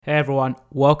Hey everyone,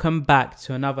 welcome back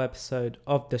to another episode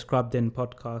of the Scrubbed In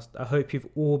podcast. I hope you've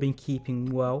all been keeping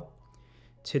well.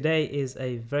 Today is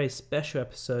a very special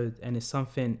episode and it's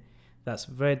something that's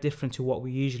very different to what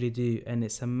we usually do, and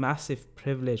it's a massive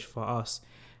privilege for us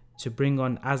to bring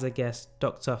on as a guest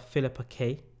Dr. Philippa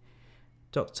Kay.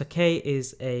 Dr. Kay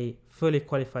is a fully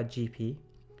qualified GP.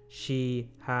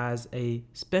 She has a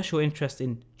special interest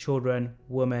in children,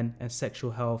 women and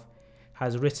sexual health,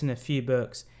 has written a few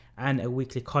books and a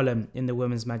weekly column in the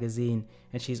Women's Magazine,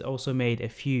 and she's also made a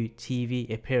few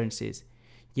TV appearances.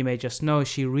 You may just know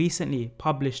she recently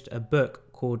published a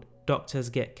book called Doctors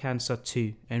Get Cancer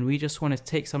Too, and we just want to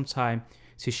take some time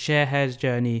to share her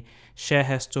journey, share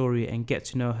her story, and get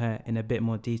to know her in a bit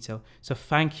more detail. So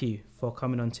thank you for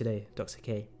coming on today, Dr.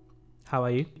 Kay. How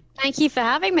are you? Thank you for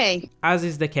having me. As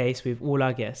is the case with all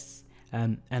our guests,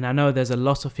 and I know there's a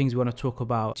lot of things we want to talk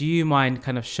about, do you mind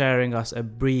kind of sharing us a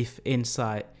brief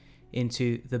insight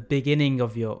into the beginning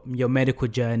of your medical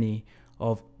journey,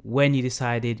 of when you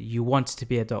decided you wanted to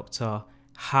be a doctor,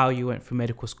 how you went through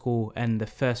medical school and the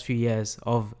first few years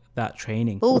of that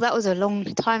training? Oh, that was a long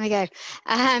time ago.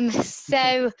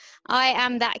 So I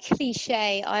am that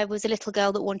cliche. I was a little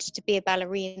girl that wanted to be a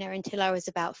ballerina until I was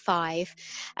about 5.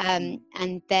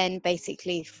 And then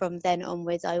basically from then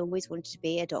onwards, I always wanted to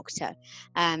be a doctor.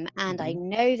 And I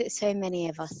know that so many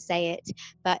of us say it,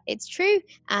 but it's true.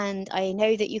 And I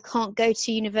know that you can't go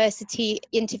to university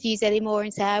interviews anymore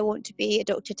and say, I want to be a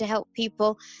doctor to help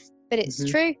people, but it's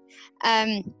true.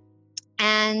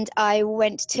 And I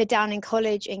went to Downing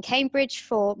College in Cambridge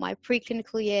for my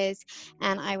preclinical years,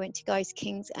 and I went to Guy's,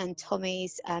 King's and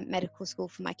Tommy's medical school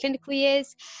for my clinical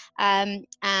years. And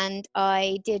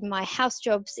I did my house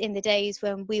jobs in the days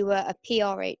when we were a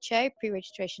PRHO,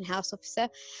 pre-registration house officer.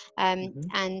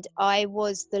 And I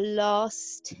was the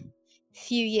last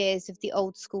few years of the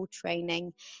old school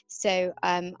training. So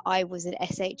I was an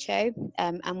SHO,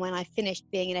 and when I finished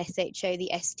being an SHO,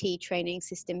 the ST training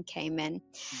system came in.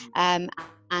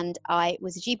 And I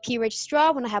was a GP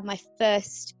registrar when I had my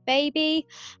first baby.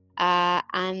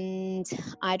 And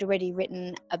I'd already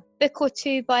written a book or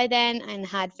two by then and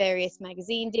had various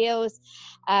magazine deals.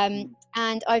 And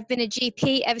I've been a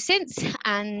GP ever since,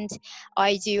 and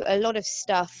I do a lot of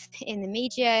stuff in the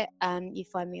media. You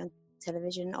find me on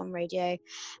television, on radio,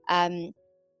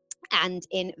 and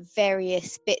in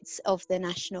various bits of the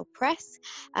national press.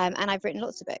 And I've written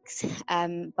lots of books,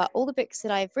 but all the books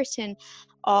that I've written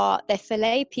they're for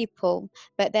lay people,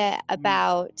 but they're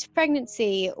about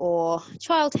pregnancy or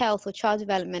child health or child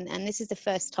development. And this is the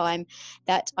first time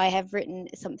that I have written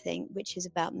something which is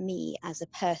about me as a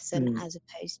person as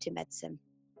opposed to medicine.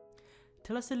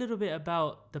 Tell us a little bit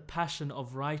about the passion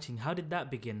of writing. How did that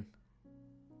begin?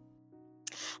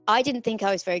 I didn't think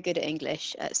I was very good at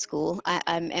English at school.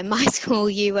 In my school,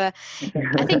 you were,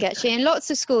 I think actually in lots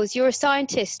of schools, you're a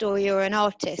scientist or you're an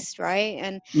artist, right?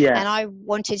 And I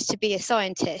wanted to be a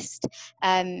scientist,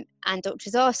 and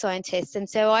doctors are scientists. And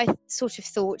so I sort of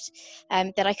thought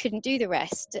that I couldn't do the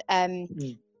rest.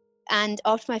 And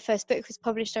after my first book was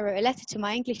published, I wrote a letter to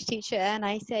my English teacher and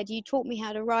I said, you taught me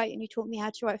how to write and you taught me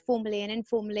how to write formally and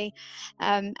informally.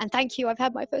 And thank you, I've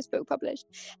had my first book published.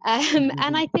 And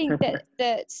I think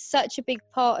that such a big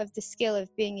part of the skill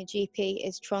of being a GP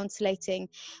is translating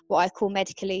what I call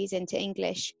medicalese into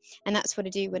English. And that's what I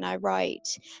do when I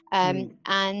write.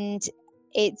 And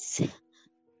it's...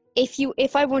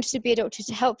 If I wanted to be a doctor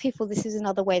to help people, this is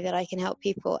another way that I can help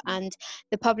people. And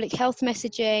the public health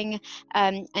messaging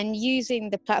and using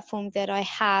the platform that I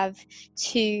have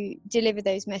to deliver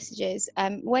those messages.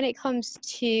 When it comes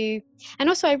to, and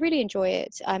also I really enjoy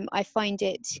it. I find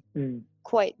it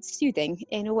quite soothing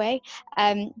in a way,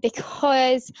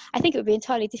 because I think it would be an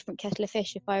entirely different kettle of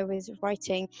fish if I was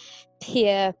writing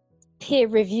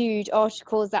peer-reviewed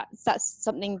articles. That's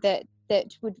something that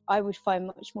I would find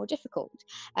much more difficult.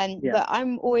 But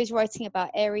I'm always writing about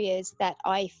areas that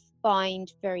I find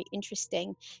very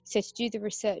interesting. So to do the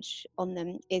research on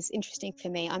them is interesting for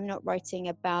me. I'm not writing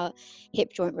about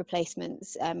hip joint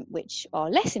replacements, which are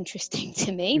less interesting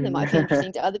to me. They might be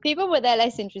interesting to other people, but they're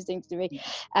less interesting to me.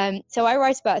 So I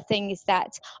write about things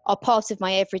that are part of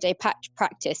my everyday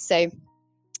practice. So,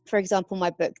 for example,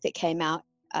 my book that came out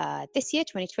this year,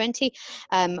 2020,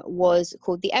 was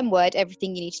called The M Word,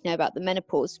 Everything You Need to Know About the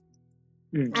Menopause.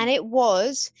 And it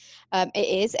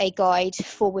is a guide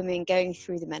for women going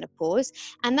through the menopause.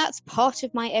 And that's part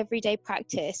of my everyday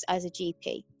practice as a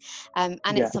GP. And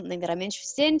it's something that I'm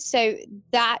interested in. So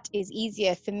that is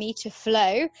easier for me to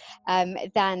flow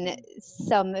than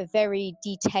some very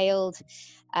detailed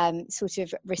sort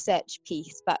of research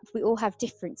piece, but we all have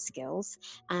different skills,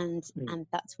 and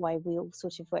that's why we all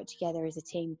sort of work together as a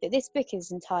team. But this book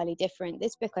is entirely different.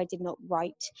 This book I did not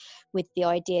write with the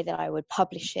idea that I would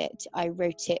publish it. I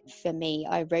wrote it for me.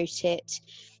 I wrote it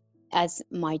as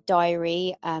my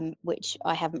diary, which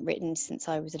I haven't written since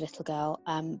I was a little girl,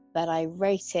 but I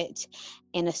wrote it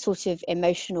in a sort of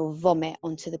emotional vomit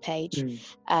onto the page,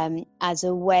 as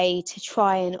a way to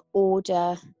try and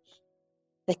order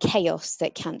the chaos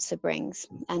that cancer brings.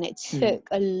 And it took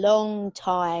a long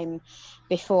time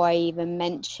before I even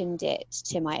mentioned it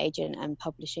to my agent and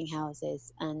publishing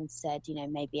houses and said, you know,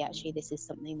 maybe actually this is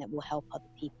something that will help other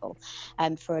people.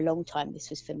 For a long time, this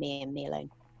was for me and me alone.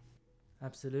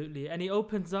 Absolutely. And it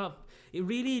opens up, it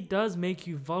really does make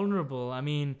you vulnerable. I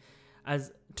mean,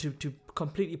 as to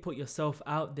completely put yourself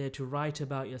out there, to write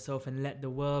about yourself and let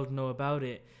the world know about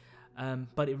it.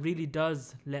 But it really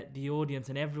does let the audience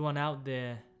and everyone out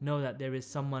there know that there is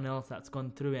someone else that's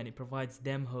gone through it, and it provides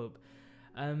them hope.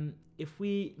 If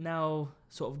we now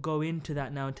sort of go into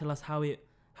that now and tell us how it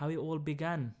all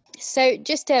began. So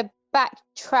just to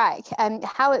backtrack,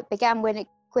 how it began when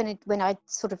I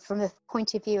sort of, from the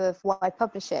point of view of why I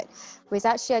publish it, was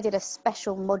actually I did a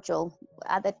special module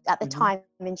at the time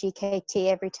in GKT.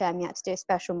 Every term you had to do a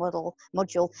special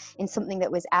module in something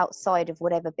that was outside of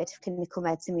whatever bit of clinical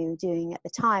medicine we were doing at the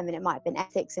time, and it might have been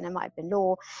ethics and it might have been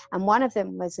law, and one of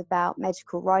them was about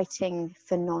medical writing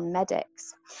for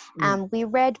non-medics. And we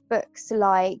read books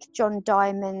like John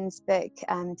Diamond's book,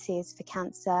 Tears for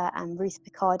Cancer, and Ruth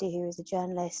Picardi, who is a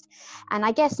journalist. And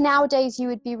I guess nowadays you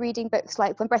would be reading books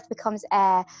like When Breath Becomes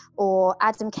Air, or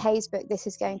Adam Kay's book, This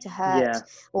Is Going to Hurt,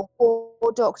 or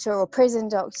Doctor, or Prison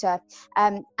Doctor.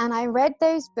 And I read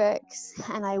those books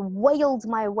and I wailed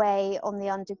my way on the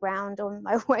underground on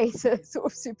my way to sort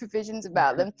of supervisions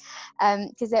about them,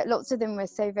 because lots of them were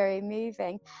so very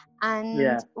moving.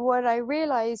 And what I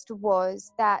realized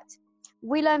was that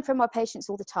we learn from our patients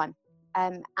all the time,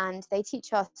 and they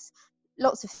teach us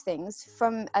lots of things,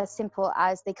 from as simple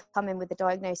as they come in with a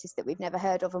diagnosis that we've never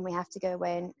heard of and we have to go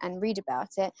away and read about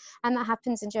it. And that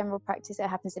happens in general practice, it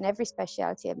happens in every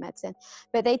speciality of medicine.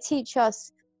 But they teach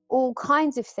us all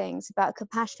kinds of things about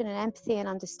compassion and empathy and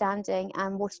understanding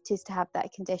and what it is to have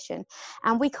that condition.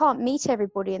 And we can't meet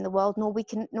everybody in the world,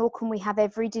 nor can we have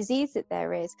every disease that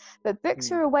there is. But books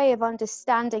are a way of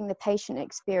understanding the patient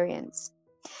experience.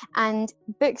 And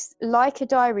books like a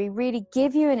diary really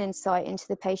give you an insight into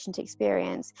the patient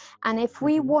experience. And if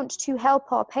we want to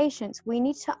help our patients, we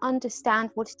need to understand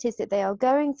what it is that they are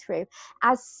going through,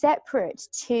 as separate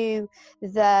to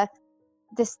the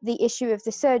issue of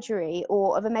the surgery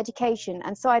or of a medication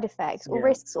and side effects or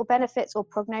risks or benefits or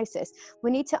prognosis.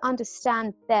 We need to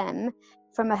understand them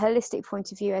from a holistic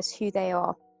point of view as who they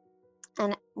are.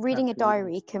 And reading a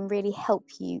diary can really help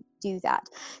you do that.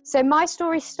 So my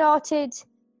story started,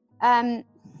 I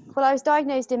was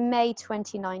diagnosed in May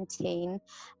 2019,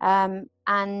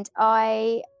 and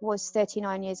I was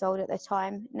 39 years old at the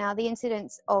time. Now, the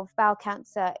incidence of bowel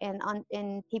cancer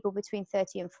in people between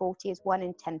 30 and 40 is 1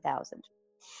 in 10,000.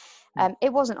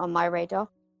 It wasn't on my radar,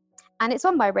 and it's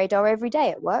on my radar every day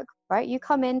at work, right? You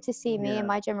come in to see me in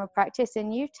my general practice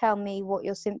and you tell me what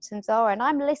your symptoms are, and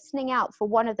I'm listening out for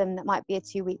one of them that might be a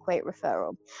 2-week wait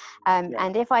referral.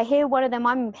 And if I hear one of them,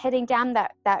 I'm heading down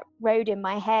that road in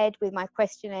my head with my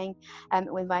questioning,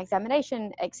 with my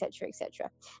examination, etc., etc.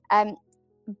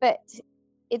 But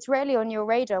it's rarely on your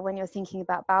radar when you're thinking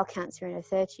about bowel cancer in a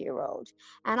 30-year-old.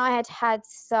 And I had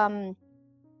some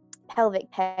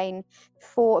pelvic pain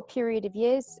for a period of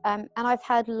years, and I've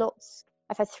had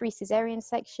 3 cesarean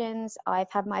sections.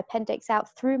 I've had my appendix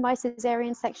out through my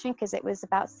cesarean section because it was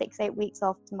about 6-8 weeks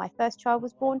after my first child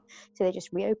was born, so they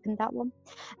just reopened that one.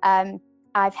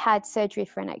 I've had surgery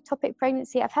for an ectopic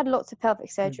pregnancy. I've had lots of pelvic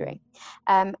surgery.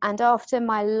 And after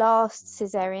my last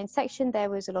cesarean section, there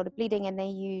was a lot of bleeding, and they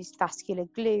used vascular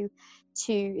glue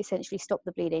to essentially stop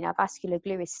the bleeding. Now, vascular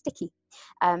glue is sticky,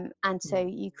 and so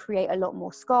you create a lot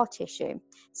more scar tissue.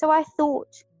 So I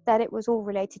thought that it was all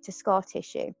related to scar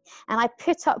tissue, and I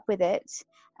put up with it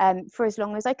for as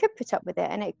long as I could put up with it,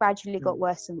 and it gradually got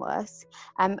worse and worse.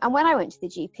 And when I went to the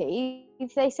GP,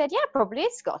 they said, yeah, probably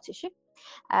it's scar tissue.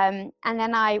 And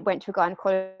then I went to a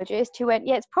gynecologist who went,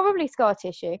 yeah, it's probably scar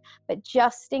tissue, but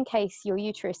just in case your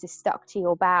uterus is stuck to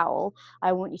your bowel,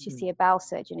 I want you to see a bowel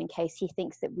surgeon in case he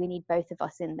thinks that we need both of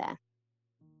us in there.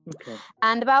 Okay.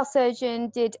 And the bowel surgeon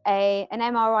did an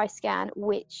MRI scan,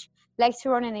 which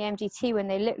later on in the MDT, when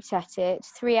they looked at it,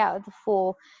 3 out of the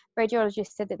 4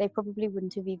 radiologists said that they probably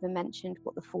wouldn't have even mentioned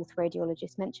what the 4th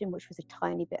radiologist mentioned, which was a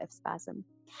tiny bit of spasm.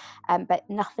 But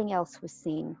nothing else was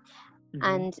seen.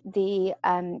 And the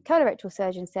colorectal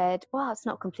surgeon said, well, it's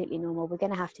not completely normal. We're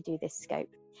going to have to do this scope.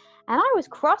 And I was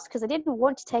cross because I didn't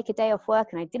want to take a day off work,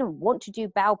 and I didn't want to do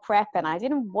bowel prep, and I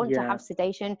didn't want to have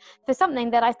sedation for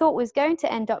something that I thought was going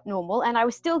to end up normal. And I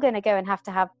was still going to go and have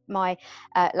to have my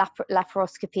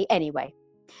laparoscopy anyway.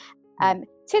 To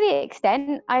the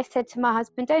extent I said to my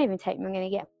husband, don't even take me, I'm going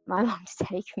to get my mum to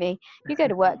take me. You go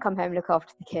to work, come home, look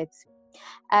after the kids.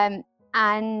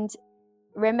 And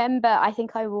remember, I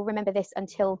think I will remember this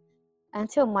until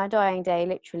my dying day,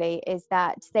 literally, is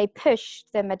that they pushed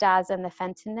the Midaz and the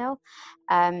fentanyl,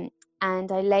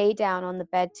 and I lay down on the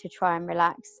bed to try and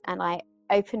relax, and I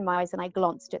opened my eyes and I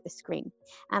glanced at the screen,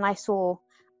 and I saw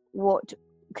what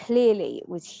clearly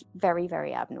was very,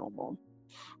 very abnormal.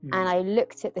 And I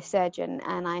looked at the surgeon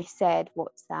and I said,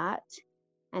 what's that?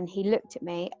 And he looked at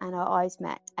me and our eyes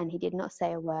met, and he did not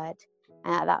say a word.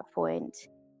 And at that point,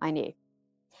 I knew.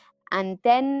 And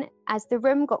then as the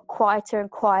room got quieter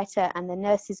and quieter and the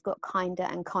nurses got kinder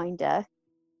and kinder,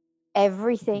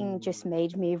 everything just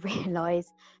made me realize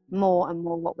more and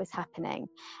more what was happening.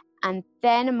 And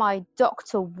then my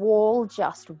doctor wall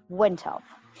just went up,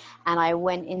 and I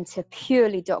went into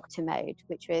purely doctor mode,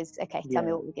 which was, okay, tell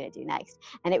me what we're going to do next.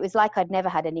 And it was like I'd never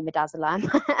had any midazolam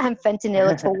and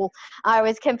fentanyl at all. I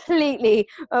was completely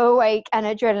awake, and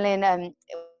adrenaline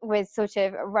was sort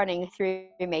of running through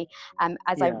me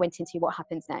as I went into what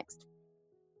happens next.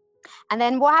 And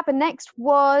then what happened next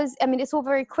was, I mean, it's all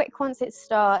very quick once it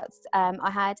starts. I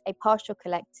had a partial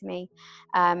colectomy,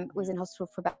 was in hospital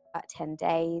for about 10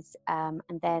 days, and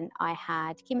then I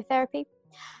had chemotherapy.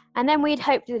 And then we'd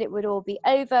hoped that it would all be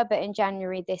over, but in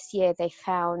January this year, they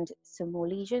found some more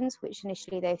lesions, which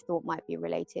initially they thought might be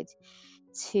related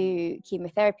to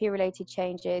chemotherapy-related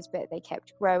changes, but they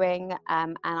kept growing,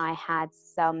 and I had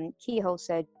some keyhole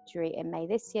surgery in May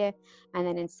this year, and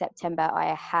then in September,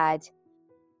 I had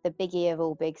the biggie of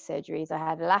all big surgeries. I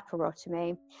had a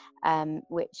laparotomy,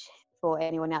 which, for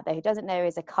anyone out there who doesn't know,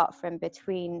 is a cut from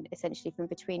between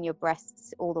your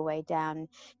breasts all the way down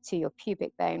to your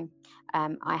pubic bone.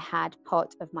 I had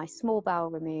part of my small bowel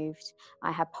removed.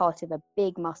 I had part of a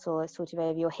big muscle sort of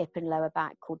over your hip and lower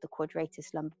back called the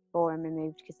quadratus lumborum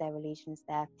removed because there were lesions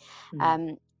there.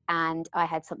 And I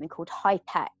had something called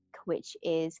HIPEC, which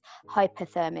is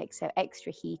hyperthermic, so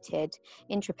extra heated,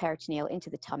 intraperitoneal into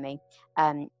the tummy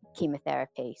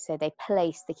chemotherapy. So they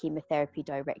place the chemotherapy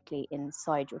directly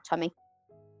inside your tummy.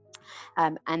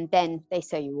 And then they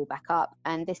sew you all back up.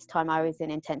 And this time I was in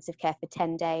intensive care for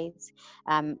 10 days,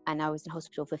 and I was in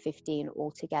hospital for 15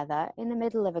 altogether in the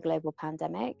middle of a global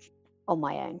pandemic on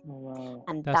my own.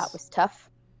 And that was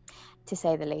tough, to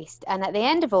say the least. And at the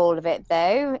end of all of it,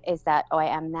 though, is that I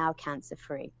am now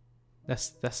cancer-free.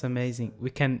 That's amazing. We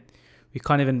can't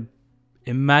even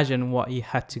imagine what you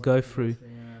had to go through.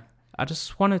 I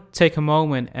just want to take a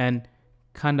moment and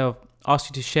kind of ask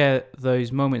you to share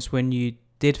those moments when you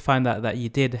did find out that you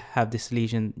did have this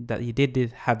lesion, that you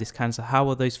did have this cancer. How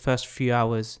were those first few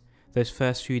hours, those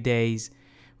first few days,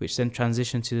 which then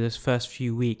transitioned to those first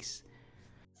few weeks?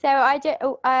 So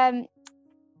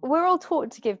we're all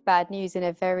taught to give bad news in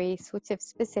a very sort of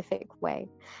specific way.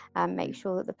 Make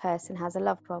sure that the person has a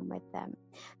loved one with them.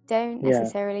 Don't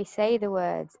necessarily say the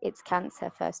words, it's cancer,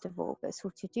 first of all, but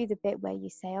sort of do the bit where you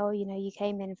say, oh, you know, you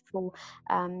came in for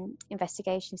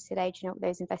investigations today. Do you know what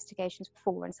those investigations were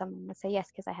for? And someone will say, yes,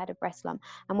 because I had a breast lump.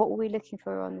 And what were we looking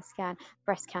for on the scan?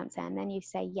 Breast cancer. And then you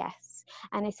say, yes.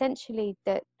 And essentially,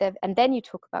 and then you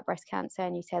talk about breast cancer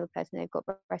and you tell the person they've got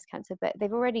breast cancer, but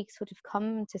they've already sort of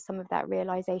come to some of that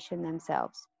realization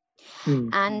themselves.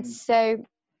 And so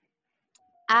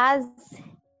as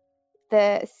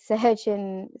the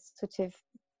surgeon sort of,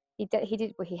 he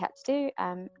did what he had to do,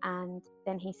 and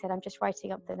then he said, I'm just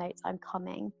writing up the notes, I'm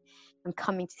coming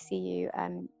to see you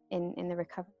in the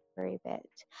recovery bit.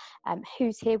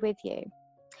 Who's here with you?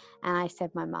 And I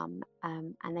said, my mum.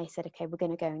 And they said, okay, we're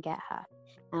going to go and get her.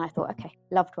 And I thought, okay,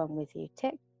 loved one with you,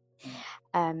 tick.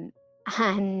 And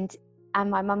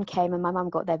my mum came, and my mum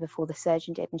got there before the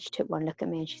surgeon did, and she took one look at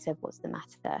me and she said, what's the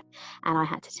matter? And I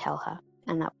had to tell her,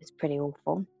 and that was pretty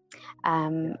awful.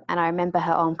 And I remember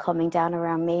her arm calming down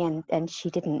around me, and she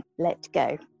didn't let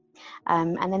go.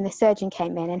 And then the surgeon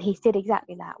came in and he did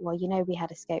exactly that. Well, you know, we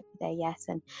had a scope there, yes.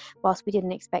 And whilst we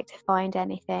didn't expect to find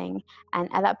anything, and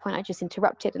at that point I just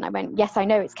interrupted and I went, yes, I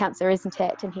know it's cancer, isn't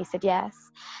it? And he said, yes.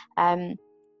 And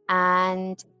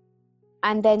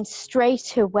then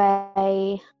straight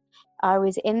away, I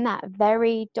was in that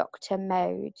very doctor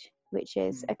mode, which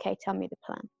is, okay, tell me the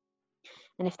plan.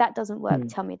 And if that doesn't work,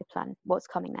 tell me the plan. What's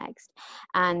coming next?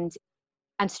 And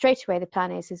straight away, the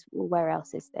plan is well, where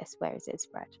else is this? Where is it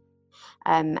spread?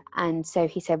 And so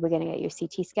he said, we're going to get you a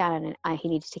CT scan, and he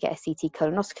needed to get a CT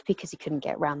colonoscopy because he couldn't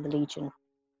get around the lesion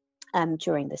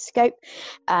during the scope.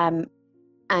 And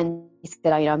he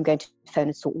said, I'm going to phone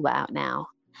and sort all that out now.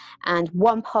 And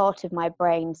one part of my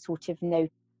brain sort of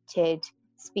noted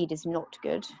speed is not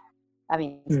good. I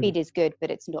mean, speed is good,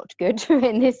 but it's not good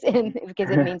because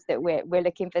it means that we're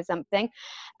looking for something.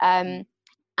 And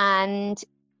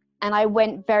I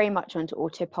went very much onto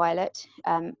autopilot.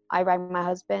 I rang my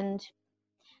husband.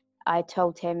 I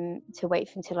told him to wait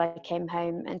until I came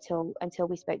home until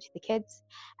we spoke to the kids.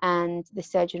 And the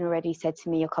surgeon already said to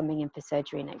me, you're coming in for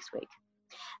surgery next week.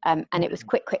 And it was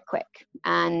quick.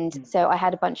 And so I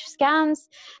had a bunch of scans,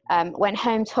 went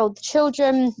home, told the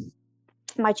children.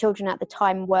 My children at the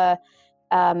time were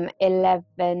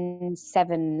 11,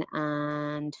 7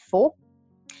 and 4.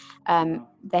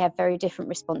 They have very different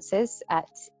responses at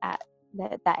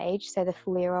that age. So the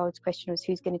 4-year-old's question was,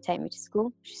 who's going to take me to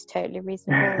school, which is totally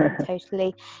reasonable and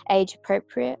totally age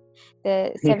appropriate.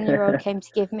 The 7-year-old came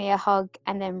to give me a hug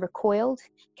and then recoiled,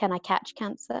 can I catch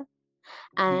cancer?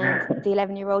 And the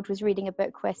 11-year-old was reading a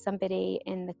book where somebody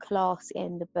in the class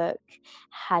in the book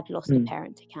had lost a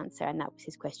parent to cancer, and that was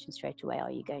his question straight away,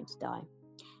 are you going to die?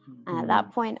 And at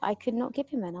that point I could not give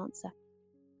him an answer.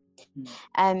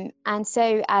 And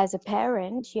so as a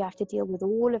parent, you have to deal with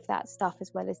all of that stuff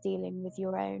as well as dealing with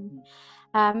your own.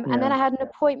 And then I had an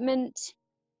appointment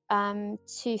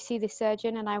to see the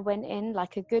surgeon, and I went in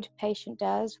like a good patient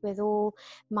does with all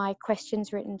my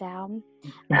questions written down,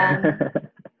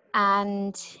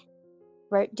 and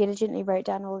diligently wrote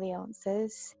down all the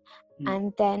answers,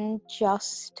 and then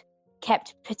just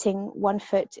kept putting one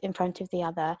foot in front of the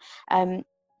other,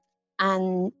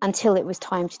 and until it was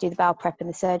time to do the bowel prep and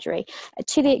the surgery,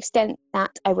 to the extent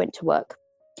that I went to work.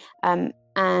 And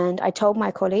I told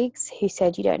my colleagues, who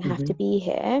said, you don't have to be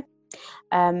here.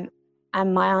 And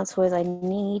my answer was, I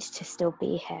need to still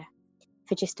be here.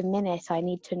 For just a minute, I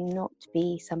need to not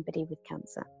be somebody with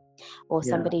cancer or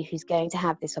somebody who's going to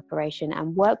have this operation.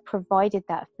 And work provided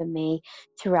that for me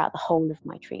throughout the whole of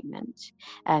my treatment.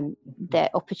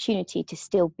 The opportunity to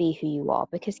still be who you are,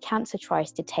 because cancer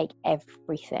tries to take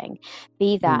everything,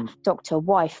 be that doctor,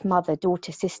 wife, mother,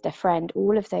 daughter, sister, friend,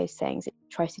 all of those things. It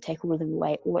tries to take all of them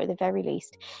away, or at the very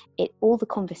least, all the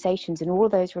conversations and all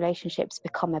of those relationships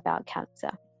become about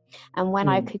cancer. And when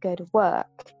I could go to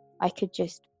work, I could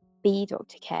just be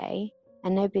Dr. K,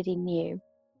 and nobody knew.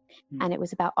 And it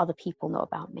was about other people, not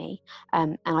about me.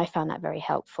 And I found that very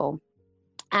helpful.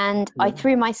 And I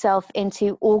threw myself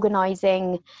into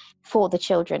organising for the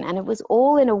children. And it was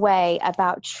all in a way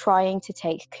about trying to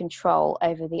take control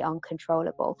over the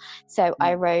uncontrollable. So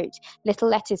I wrote little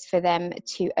letters for them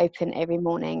to open every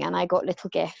morning, and I got little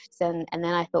gifts. And then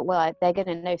I thought, well, they're going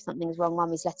to know something's wrong.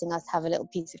 Mummy's letting us have a little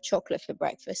piece of chocolate for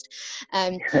breakfast.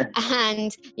 And,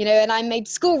 and I made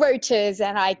school rotas,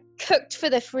 and I cooked for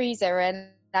the freezer, and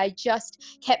I just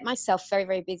kept myself very,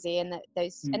 very busy and it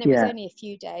was only a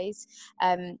few days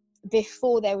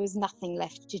before there was nothing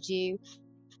left to do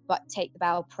but take the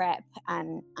bowel prep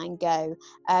and go.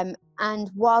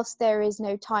 And whilst there is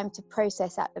no time to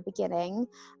process at the beginning,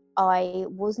 I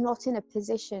was not in a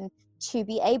position to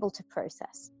be able to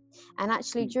process. And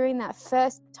actually during that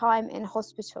first time in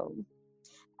hospital,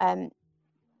 and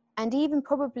even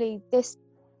probably this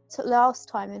last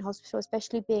time in hospital,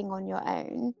 especially being on your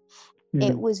own,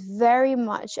 it was very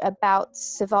much about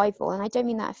survival. And I don't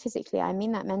mean that physically, I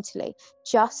mean that mentally.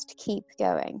 Just keep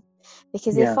going.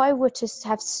 Because if I were to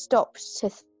have stopped to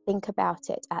think about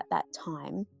it at that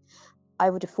time, I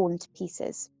would have fallen to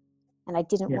pieces. And I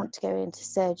didn't want to go into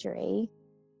surgery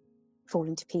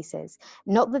falling to pieces.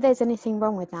 Not that there's anything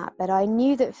wrong with that, but I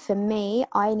knew that for me,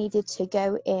 I needed to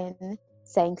go in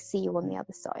saying, see you on the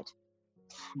other side.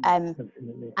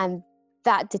 And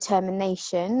that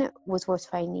determination was what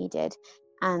I needed.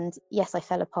 And yes, I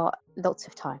fell apart lots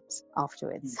of times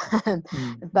afterwards.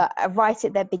 But right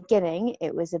at the beginning,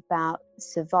 it was about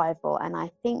survival. And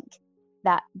I think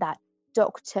that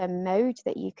doctor mode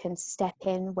that you can step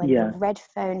in when the red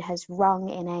phone has rung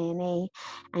in A&E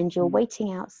and you're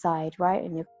waiting outside, right?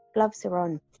 And your gloves are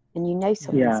on and you know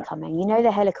something's coming. You know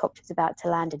the helicopter's about to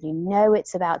land and you know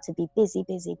it's about to be busy.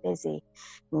 And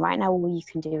right now, all you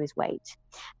can do is wait.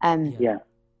 And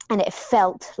it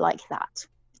felt like that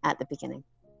at the beginning.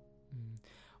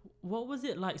 What was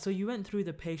it like? So you went through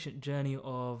the patient journey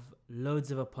of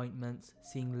loads of appointments,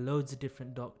 seeing loads of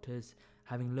different doctors,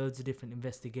 having loads of different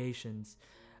investigations.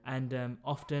 And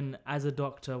often as a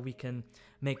doctor, we can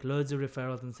make loads of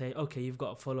referrals and say, okay, you've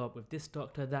got to follow up with this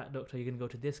doctor, that doctor, you're going to go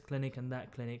to this clinic and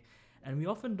that clinic. And we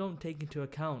often don't take into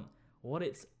account what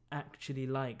it's actually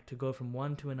like to go from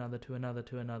one to another,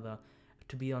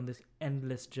 to be on this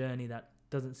endless journey that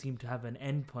doesn't seem to have an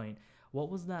end point. What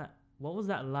was that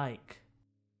like?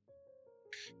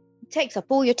 It takes up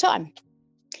all your time.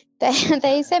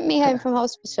 They sent me home from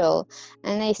hospital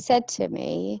and they said to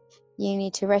me, you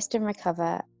need to rest and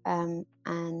recover,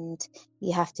 and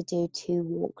you have to do 2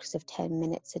 walks of 10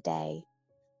 minutes a day,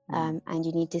 and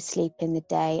you need to sleep in the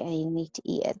day, and you need to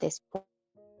eat at this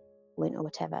point or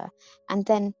whatever. And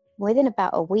then within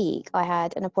about a week, I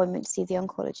had an appointment to see the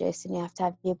oncologist, and you have to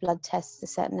have your blood tests a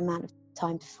certain amount of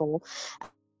time before,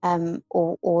 and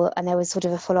there was sort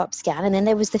of a follow-up scan, and then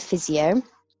there was the physio.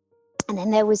 And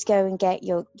then there was go and get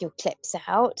your clips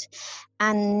out,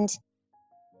 and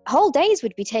whole days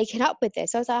would be taken up with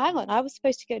this. I was like, hang on, I was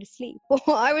supposed to go to sleep, or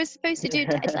I was supposed to do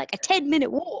like a 10-minute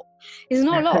walk. It's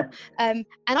not long, and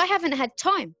I haven't had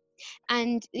time.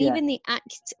 And even the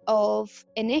act of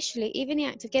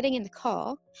getting in the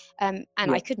car, and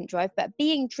I couldn't drive, but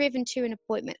being driven to an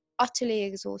appointment, utterly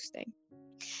exhausting,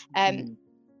 and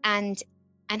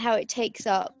how it takes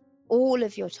up all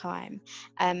of your time,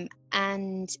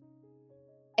 and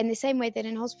in the same way that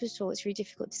in hospital it's really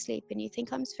difficult to sleep, and you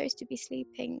think, I'm supposed to be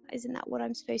sleeping, isn't that what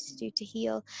I'm supposed to do to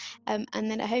heal? And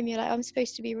then at home you're like, I'm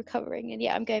supposed to be recovering, and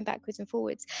I'm going backwards and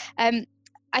forwards.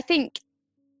 I think,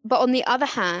 but on the other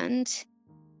hand,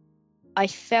 I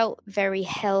felt very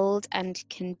held and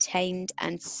contained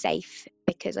and safe,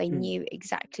 because I knew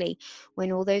exactly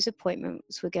when all those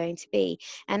appointments were going to be.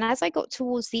 And as I got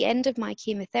towards the end of my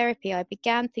chemotherapy, I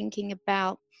began thinking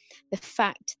about the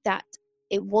fact that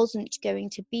it wasn't going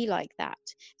to be like that.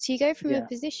 So you go from a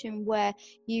position where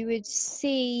you would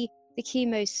see the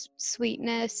chemo suite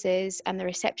nurses and the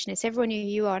receptionists, everyone knew who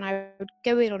you are, and I would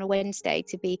go in on a Wednesday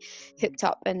to be hooked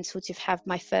up and sort of have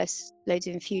my first loads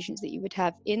of infusions that you would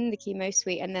have in the chemo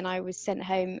suite, and then I was sent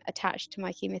home attached to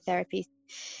my chemotherapy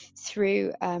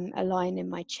through a line in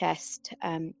my chest,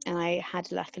 and I had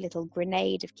like a little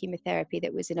grenade of chemotherapy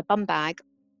that was in a bum bag.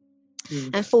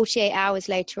 And 48 hours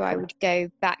later I would go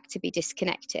back to be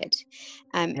disconnected,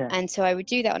 and so I would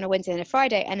do that on a Wednesday and a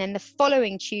Friday, and then the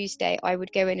following Tuesday I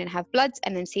would go in and have bloods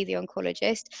and then see the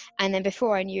oncologist, and then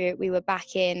before I knew it we were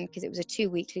back in, because it was a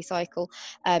 2-weekly cycle,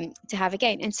 to have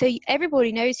again. And so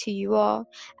everybody knows who you are,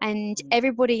 and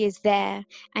everybody is there,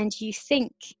 and you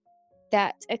think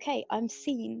that, okay, I'm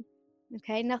seen,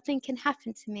 okay, nothing can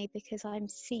happen to me because I'm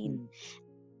seen,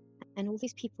 and all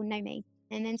these people know me.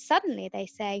 And then suddenly they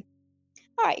say,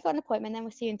 all right, you got an appointment, then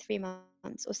we'll see you in 3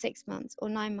 months or 6 months or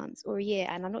 9 months or a year,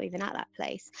 and I'm not even at that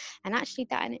place. And actually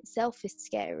that in itself is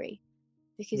scary,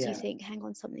 because you think, hang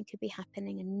on, something could be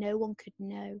happening and no one could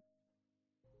know.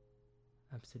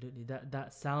 Absolutely.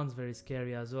 That sounds very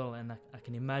scary as well, and I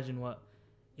can imagine what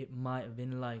it might have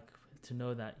been like to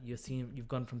know that you've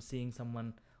gone from seeing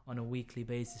someone on a weekly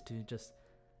basis to just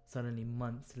suddenly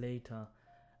months later.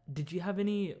 Did you have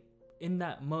any in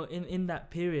that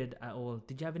period at all?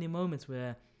 Did you have any moments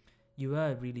where you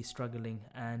were really struggling,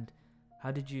 and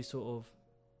how did you sort of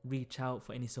reach out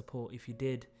for any support if you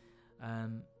did?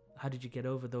 How did you get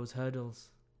over those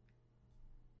hurdles?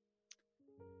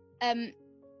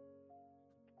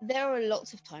 There are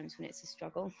lots of times when it's a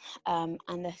struggle,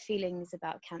 and the feelings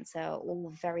about cancer are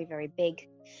all very, very big,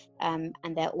 and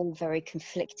they're all very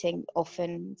conflicting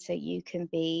often. So you can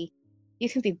be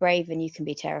brave and you can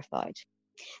be terrified,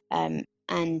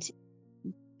 and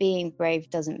being brave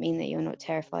doesn't mean that you're not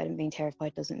terrified, and being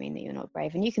terrified doesn't mean that you're not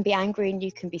brave. And you can be angry and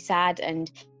you can be sad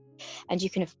and you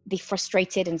can be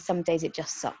frustrated, and some days it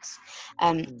just sucks.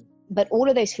 But all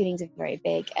of those feelings are very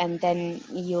big. And then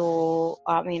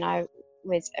I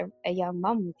was a young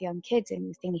mum with young kids, and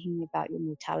you're thinking about your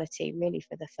mortality really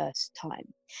for the first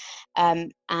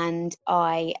time. And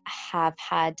I have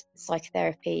had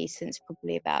psychotherapy since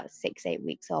probably about 6-8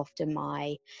 weeks after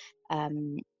my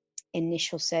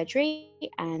initial surgery,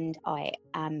 and I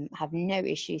have no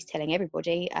issues telling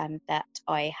everybody that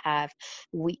I have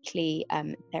weekly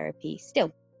therapy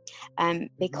still,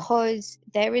 because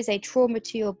there is a trauma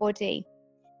to your body,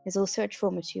 there's also a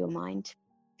trauma to your mind,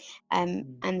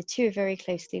 and the two are very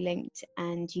closely linked,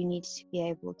 and you need to be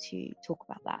able to talk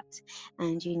about that,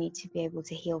 and you need to be able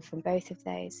to heal from both of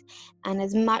those. And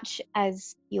as much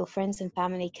as your friends and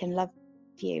family can love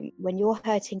you, when you're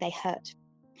hurting, they hurt,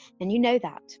 and you know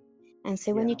that. And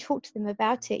so when you talk to them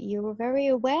about it, you're very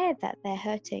aware that they're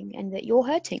hurting and that you're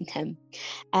hurting them.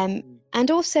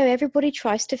 And also everybody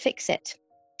tries to fix it,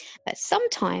 but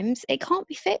sometimes it can't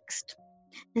be fixed.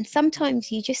 And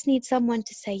sometimes you just need someone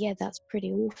to say, yeah, that's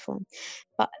pretty awful.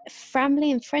 But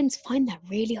family and friends find that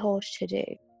really hard to do.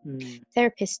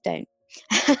 Therapists don't.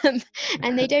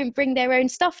 And they don't bring their own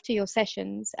stuff to your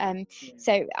sessions.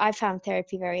 So I found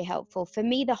therapy very helpful. For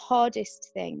me, the hardest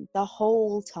thing the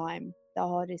whole time the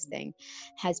hardest thing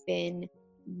has been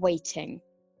waiting.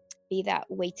 Be that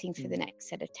waiting for the next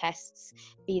set of tests,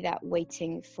 be that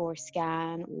waiting for a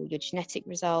scan or your genetic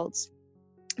results.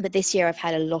 But this year I've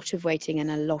had a lot of waiting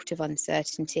and a lot of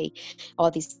uncertainty.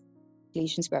 Are these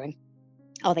lesions growing?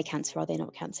 Are they cancer? Are they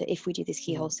not cancer? If we do this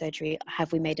keyhole surgery,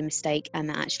 have we made a mistake and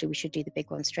that actually we should do the big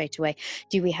one straight away?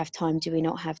 Do we have time? Do we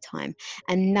not have time?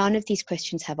 And none of these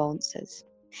questions have answers.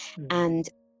 And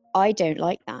I don't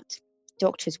like that.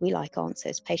 Doctors, we like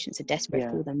answers. Patients are desperate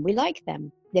for them. We like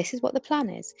them. This is what the plan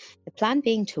is. The plan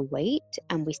being to wait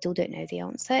and we still don't know the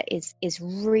answer is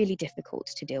really difficult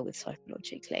to deal with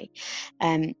psychologically.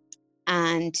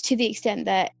 And to the extent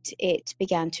that it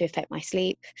began to affect my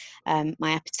sleep,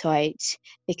 my appetite,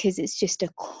 because it's just a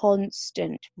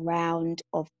constant round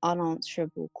of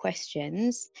unanswerable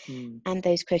questions, and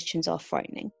those questions are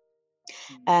frightening.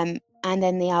 And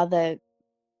then the other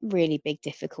really big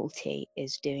difficulty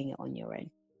is doing it on your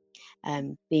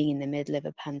own. Being in the middle of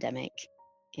a pandemic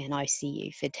in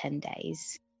ICU for 10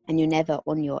 days, and you're never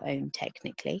on your own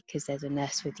technically because there's a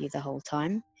nurse with you the whole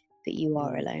time, but you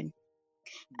are alone.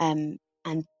 And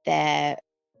there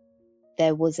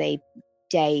was a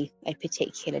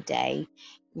particular day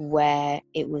where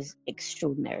it was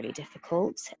extraordinarily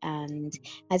difficult. And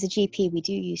as a GP, we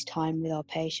do use time with our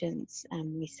patients,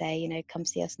 and we say, come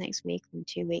see us next week or in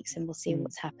 2 weeks, and we'll see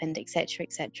what's happened, etc.,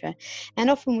 etc. And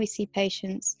often we see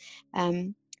patients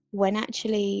when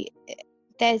actually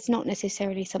there's not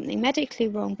necessarily something medically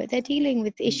wrong, but they're dealing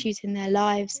with issues in their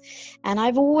lives. And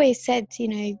I've always said,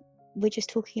 we're just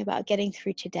talking about getting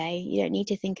through today. You don't need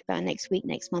to think about next week,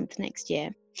 next month, next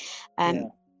year.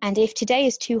 And if today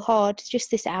is too hard, just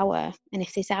this hour. And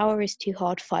if this hour is too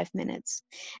hard, 5 minutes.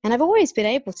 And I've always been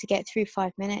able to get through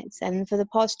 5 minutes. And for the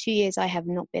past 2 years, I have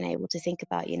not been able to think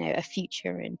about, a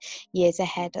future and years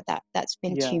ahead. That's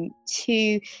been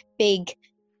too big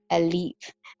a leap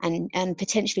and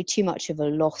potentially too much of a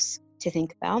loss to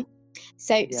think about.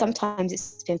 So sometimes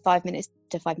it's been 5 minutes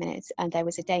to 5 minutes, and there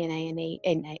was a day in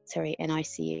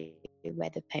ICU where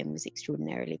the pain was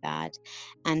extraordinarily bad,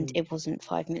 and it wasn't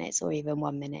 5 minutes or even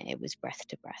 1 minute, it was breath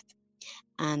to breath.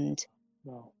 And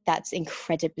that's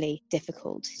incredibly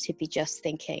difficult to be just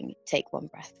thinking, take one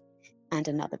breath and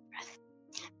another breath.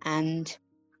 And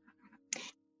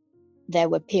there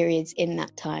were periods in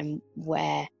that time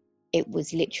where it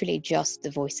was literally just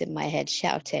the voice in my head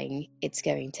shouting, it's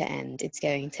going to end,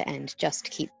 just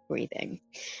keep breathing.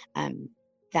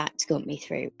 That got me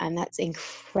through. And that's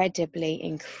incredibly,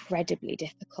 incredibly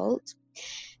difficult.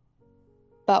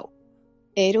 But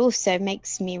it also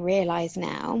makes me realize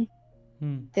now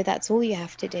that that's all you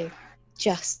have to do.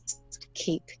 Just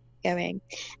keep going.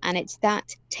 And it's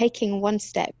that taking one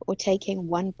step or taking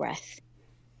one breath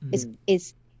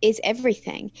is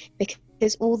everything,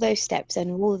 because all those steps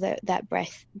and all that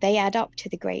breath, they add up to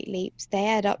the great leaps, they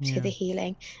add up to the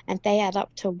healing, and they add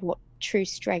up to what true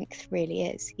strength really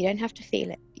is. You don't have to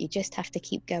feel it, you just have to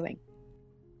keep going.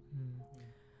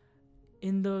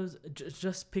 In those,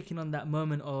 just picking on that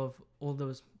moment of all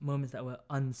those moments that were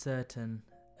uncertain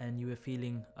and you were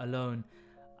feeling alone,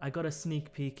 I got a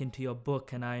sneak peek into your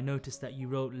book and I noticed that you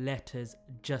wrote letters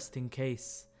just in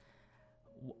case.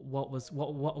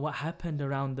 What happened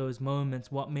around those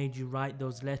moments? What made you write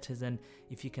those letters? And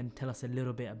if you can tell us a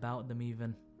little bit about them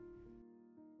even.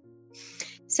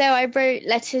 So I wrote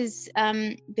letters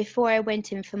before I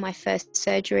went in for my first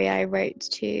surgery. I wrote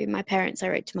to my parents, I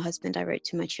wrote to my husband, I wrote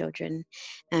to my children.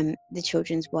 The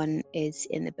children's one is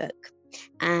in the book.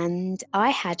 And I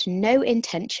had no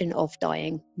intention of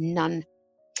dying, none.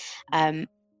 I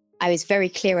was very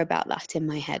clear about that in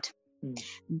my head.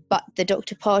 But the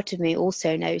doctor part of me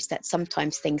also knows that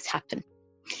sometimes things happen.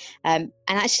 And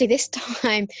actually this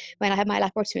time when I had my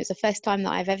laparotomy, it was the first time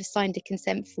that I've ever signed a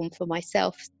consent form for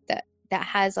myself that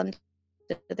has under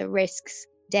the risks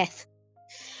death.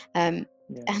 And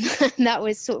that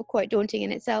was sort of quite daunting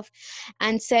in itself.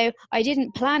 And so I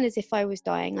didn't plan as if I was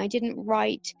dying. I didn't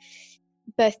write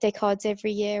birthday cards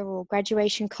every year or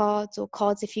graduation cards or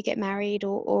cards if you get married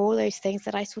or all those things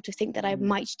that I sort of think that I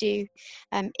might do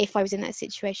if I was in that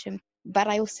situation. But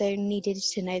I also needed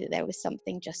to know that there was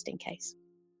something just in case.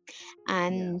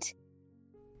 And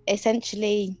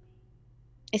essentially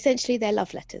they're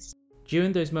love letters.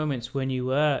 During those moments when you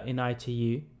were in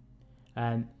ITU,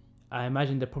 and I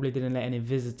imagine they probably didn't let any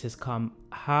visitors come,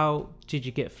 how did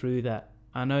you get through that?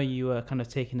 I know you were kind of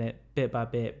taking it bit by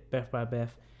bit, breath by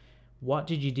breath. What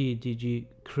did you do? Did you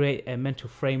create a mental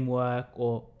framework,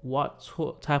 or what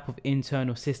type of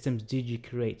internal systems did you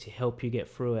create to help you get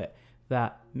through it,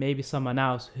 that maybe someone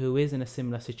else who is in a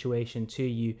similar situation to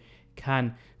you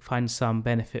can find some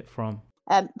benefit from?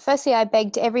 Firstly, I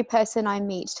begged every person I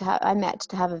met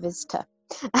to have a visitor.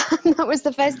 That was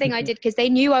the first thing I did, because they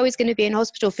knew I was going to be in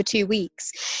hospital for 2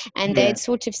 weeks, and Yeah. they'd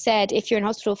sort of said, if you're in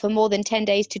hospital for more than 10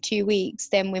 days to 2 weeks,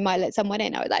 then we might let someone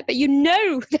in. I was like, but you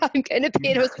know that I'm going to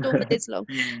be in hospital for this long.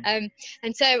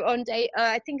 And so on day,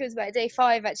 I think it was about day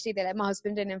 5, actually, they let my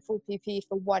husband in full PPE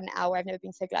for 1 hour. I've never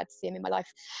been so glad to see him in my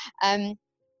life.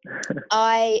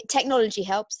 Technology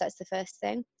helps. That's the first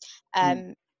thing.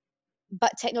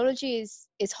 But technology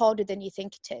is harder than you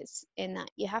think it is, in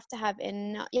that you have to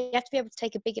be able to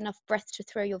take a big enough breath to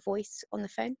throw your voice on the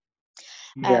phone.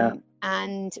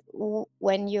 And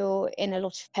when you're in a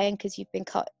lot of pain because you've been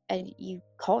cut and you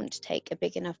can't take a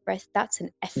big enough breath, that's an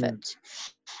effort.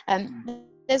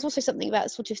 There's also something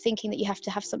about sort of thinking that you have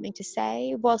to have something to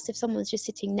say, whilst if someone's just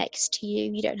sitting next to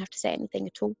you, you don't have to say anything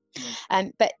at all.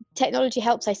 But technology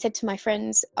helps. I said to my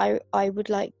friends, I would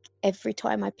like every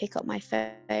time I pick up my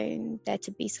phone there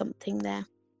to be something there,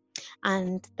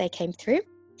 and they came through.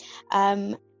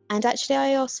 And actually I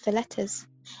asked for letters.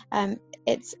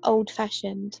 It's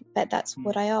old-fashioned, but that's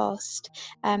what I asked.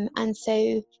 And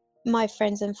so my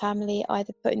friends and family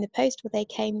either put in the post, or they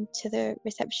came to the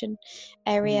reception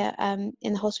area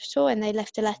in the hospital, and they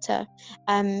left a letter.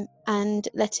 And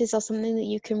letters are something that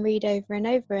you can read over and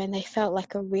over, and they felt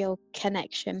like a real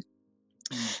connection.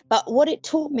 But what it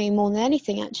taught me more than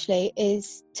anything, actually,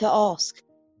 is to ask.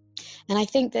 And I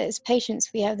think that as patients,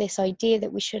 we have this idea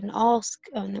that we shouldn't ask,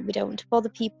 and that we don't want to bother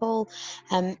people,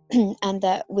 and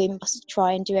that we must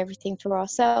try and do everything for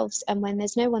ourselves. And when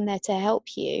there's no one there to help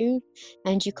you,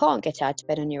 and you can't get out of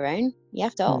bed on your own, you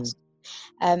have to ask.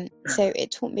 So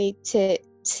it taught me to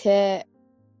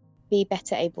be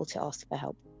better able to ask for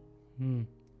help.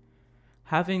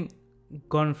 Having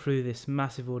gone through this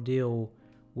massive ordeal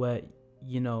where,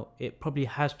 you know, it probably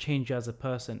has changed you as a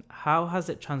person, how has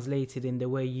it translated in the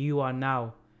way you are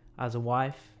now as a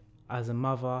wife, as a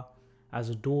mother, as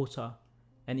a daughter,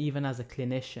 and even as a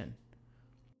clinician?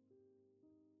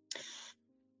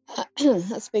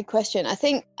 That's a big question. I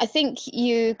think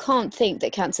you can't think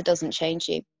that cancer doesn't change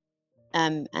you.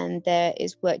 And there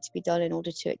is work to be done in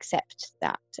order to accept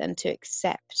that, and to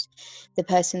accept the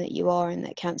person that you are, and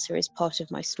that cancer is part of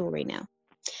my story now.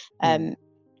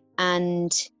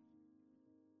 And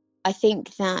I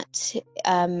think that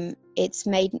it's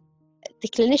made the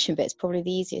clinician bit's probably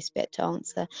the easiest bit to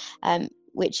answer,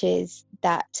 which is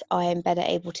that I am better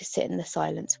able to sit in the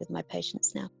silence with my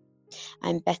patients now.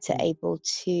 I'm better able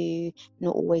to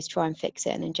not always try and fix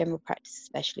it, and in general practice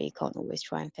especially, you can't always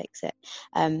try and fix it,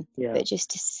 but just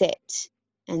to sit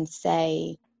and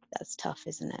say, that's tough,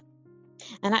 isn't it?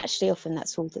 And actually often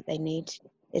that's all that they need,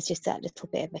 is just that little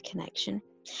bit of a connection.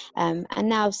 And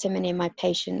now so many of my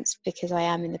patients, because I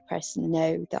am in the press,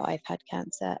 know that I've had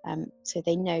cancer, so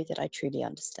they know that I truly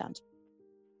understand.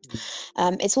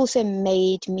 It's also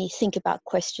made me think about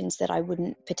questions that I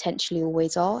wouldn't potentially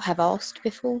always have asked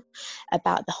before,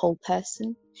 about the whole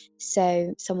person.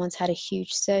 So someone's had a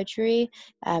huge surgery,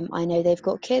 I know they've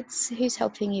got kids, who's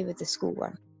helping you with the school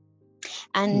run?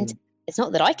 And it's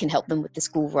not that I can help them with the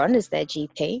school run as their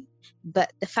GP,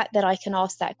 but the fact that I can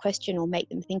ask that question, or make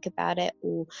them think about it,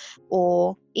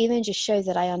 or even just show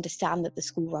that I understand that the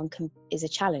school run is a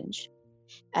challenge,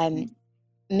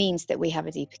 means that we have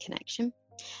a deeper connection.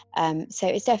 So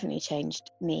it's definitely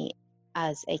changed me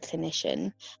as a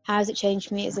clinician. How has it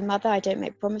changed me as a mother? I don't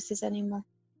make promises anymore.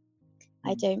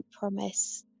 I don't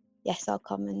promise, yes, I'll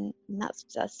come, and that's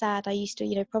sad. I used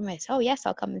to, promise, oh yes,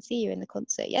 I'll come and see you in the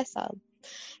concert. Yes, I'll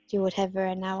do whatever.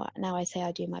 And now I say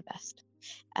I do my best.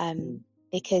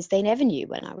 Because they never knew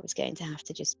when I was going to have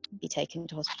to just be taken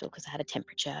to hospital because I had a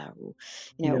temperature, or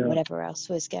whatever else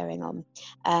was going on.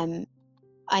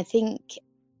 I think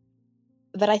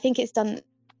it's done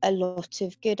a lot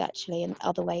of good, actually, in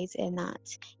other ways, in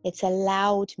that it's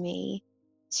allowed me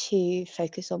to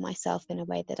focus on myself in a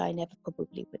way that I never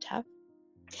probably would have.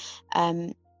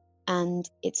 And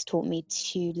it's taught me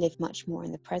to live much more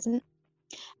in the present,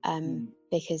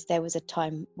 because there was a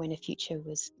time when a future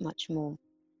was much more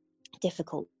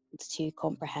difficult to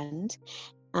comprehend.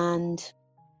 And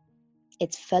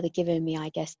it's further given me, I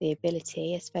guess, the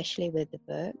ability, especially with the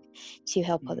book, to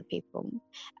help other people.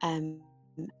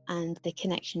 And the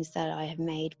connections that I have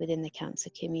made within the cancer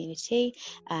community,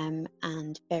 and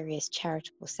various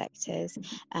charitable sectors,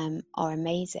 are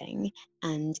amazing.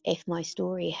 And if my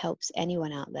story helps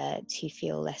anyone out there to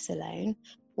feel less alone,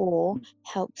 or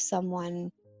help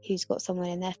someone who's got someone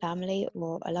in their family,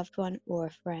 or a loved one, or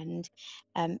a friend,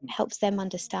 helps them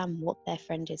understand what their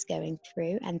friend is going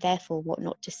through, and therefore what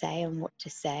not to say and what to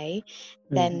say,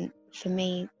 then for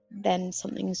me, then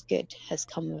something's good has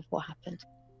come of what happened.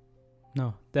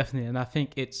 No, definitely. And I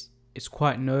think it's it's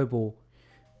quite noble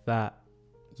that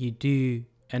you do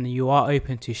and you are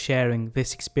open to sharing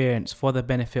this experience for the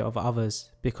benefit of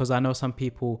others, because I know some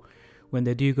people, when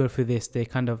they do go through this, they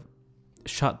kind of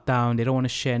shut down. They don't want to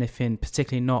share anything,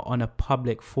 particularly not on a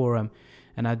public forum.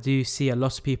 And I do see a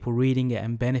lot of people reading it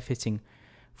and benefiting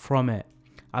from it.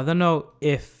 I don't know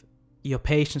if your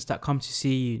patients that come to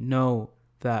see you know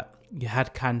that you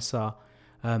had cancer,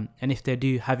 and if they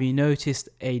do, have you noticed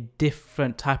a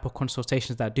different type of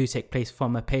consultations that do take place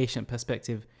from a patient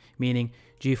perspective? Meaning,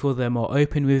 do you feel they're more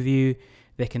open with you?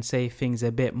 They can say things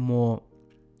a bit more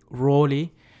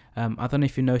rawly. I don't know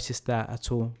if you noticed that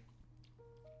at all.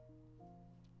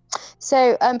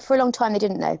 So for a long time, they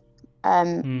didn't know.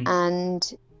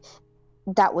 And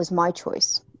that was my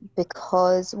choice,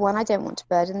 because one, I don't want to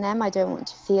burden them. I don't want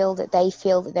to feel that they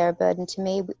feel that they're a burden to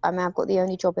me. I mean, I've got the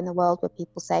only job in the world where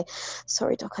people say,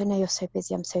 sorry, doc, I know you're so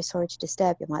busy. I'm so sorry to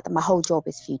disturb you. I'm like, my whole job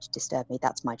is for you to disturb me.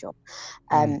 That's my job.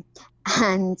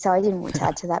 And so I didn't want to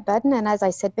add to that burden. And as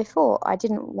I said before, I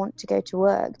didn't want to go to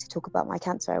work to talk about my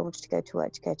cancer. I wanted to go to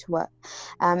work.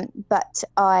 But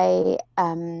I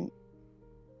am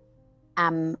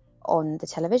on the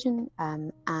television,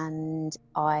 and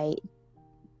I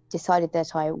decided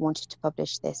that I wanted to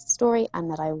publish this story and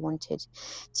that I wanted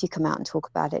to come out and talk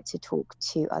about it, to talk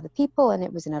to other people, and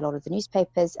it was in a lot of the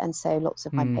newspapers, and so lots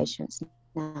of my patients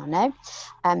now know.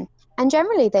 And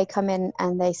generally they come in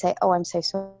and they say, oh, I'm so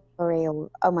sorry, or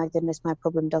oh my goodness, my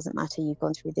problem doesn't matter, you've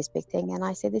gone through this big thing. And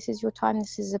I say, this is your time,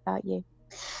 this is about you.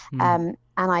 And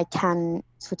I can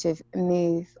sort of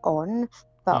move on.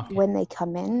 But when they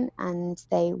come in and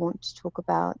they want to talk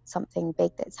about something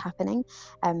big that's happening,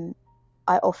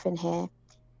 I often hear,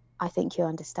 I think you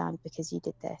understand because you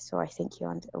did this, or I think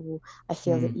or I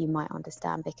feel that you might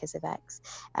understand because of X.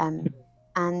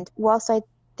 And whilst I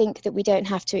think that we don't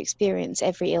have to experience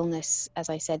every illness, as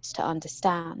I said, to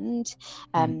understand,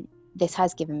 this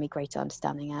has given me greater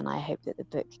understanding, and I hope that the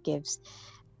book gives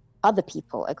other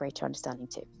people a greater understanding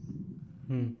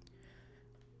too.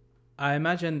 I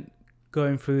imagine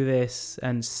going through this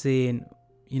and seeing,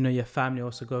 your family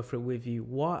also go through it with you,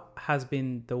 what has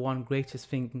been the one greatest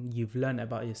thing you've learned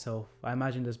about yourself? I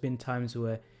imagine there's been times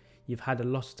where you've had a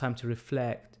lot of time to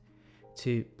reflect,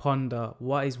 to ponder.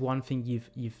 What is one thing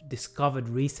you've discovered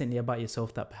recently about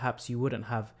yourself that perhaps you wouldn't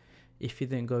have if you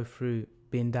didn't go through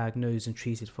being diagnosed and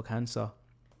treated for cancer?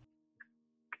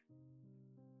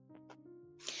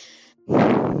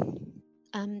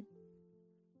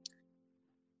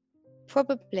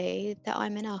 Probably that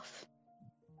I'm enough,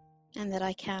 and that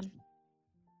I can,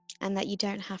 and that you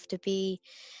don't have to be,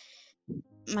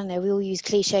 I know we all use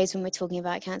cliches when we're talking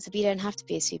about cancer, but you don't have to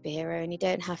be a superhero, and you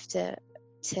don't have to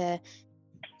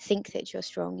think that you're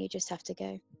strong. You just have to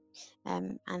go,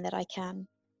 and that I can,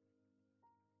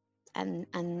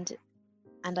 and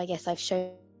I guess I've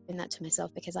shown that to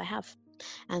myself because I have,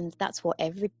 and that's what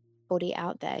everybody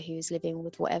out there who's living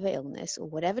with whatever illness or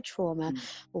whatever trauma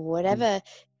or whatever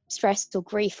stress or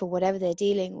grief or whatever they're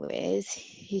dealing with,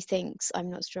 who thinks I'm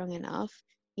not strong enough.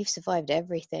 You've survived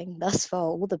everything thus far.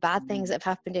 All the bad things that have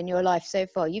happened in your life so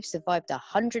far, you've survived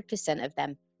 100% of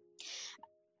them.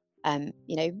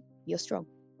 You're strong.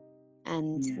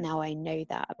 And now I know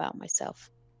that about myself.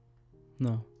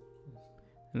 No.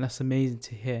 And that's amazing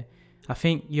to hear. I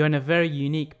think you're in a very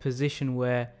unique position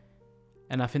where,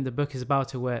 and I think the book is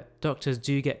about it, where doctors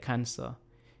do get cancer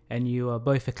and you are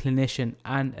both a clinician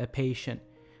and a patient.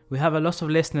 We have a lot of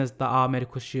listeners that are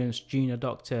medical students, junior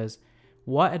doctors.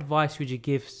 What advice would you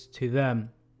give to them,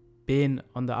 being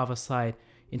on the other side,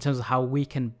 in terms of how we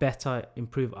can better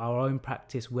improve our own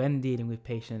practice when dealing with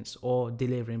patients or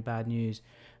delivering bad news?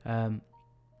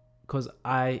 Because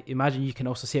I imagine you can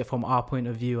also see it from our point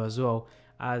of view as well,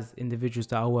 as individuals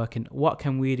that are working. What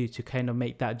can we do to kind of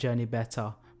make that journey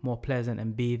better, more pleasant,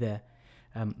 and be there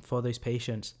for those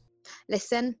patients?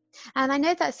 Listen. And I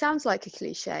know that sounds like a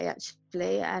cliche,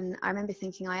 actually, and I remember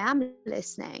thinking I am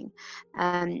listening.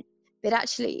 But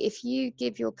actually, if you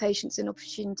give your patients an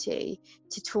opportunity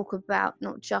to talk about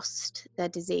not just their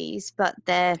disease, but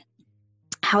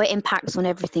how it impacts on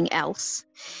everything else,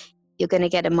 you're going to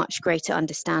get a much greater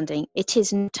understanding. It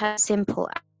is not as simple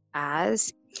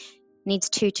as needs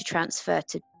 2 to transfer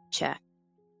to chair.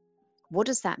 What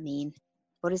does that mean?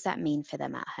 What does that mean for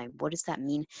them at home? What does that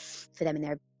mean for them in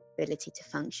their ability to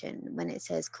function? When it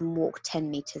says can walk 10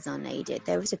 meters unaided,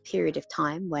 there was a period of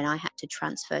time when I had to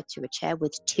transfer to a chair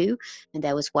with 2, and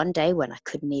there was one day when I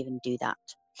couldn't even do that.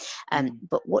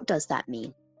 But what does that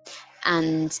mean?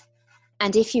 And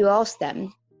if you ask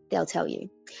them, they'll tell you.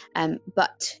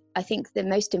 But I think the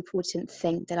most important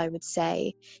thing that I would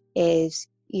say is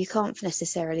you can't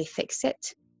necessarily fix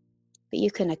it. but you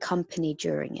can accompany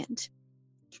during it.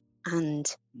 And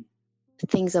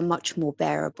things are much more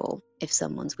bearable if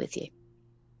someone's with you.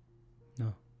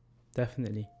 No,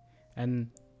 definitely. And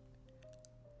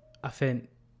I think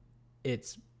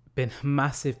it's been a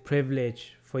massive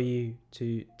privilege for you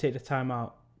to take the time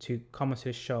out to come onto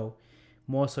the show,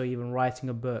 more so even writing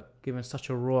a book, giving such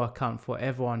a raw account for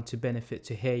everyone to benefit,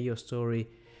 to hear your story.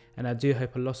 And I do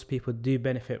hope a lot of people do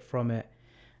benefit from it.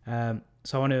 So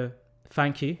I want to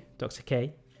thank you, Dr.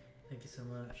 K. Thank you so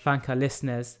much. Thank our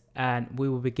listeners, and we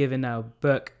will be giving our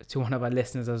book to one of our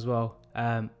listeners as well.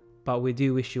 But we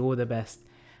do wish you all the best,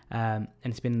 and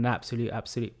it's been an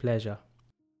absolute pleasure.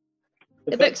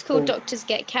 The book's called Doctors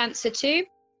Get Cancer Too,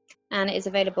 and it is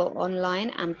available online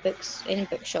and in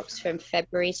bookshops from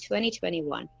February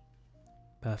 2021.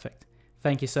 Perfect.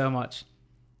 Thank you so much.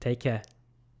 Take care.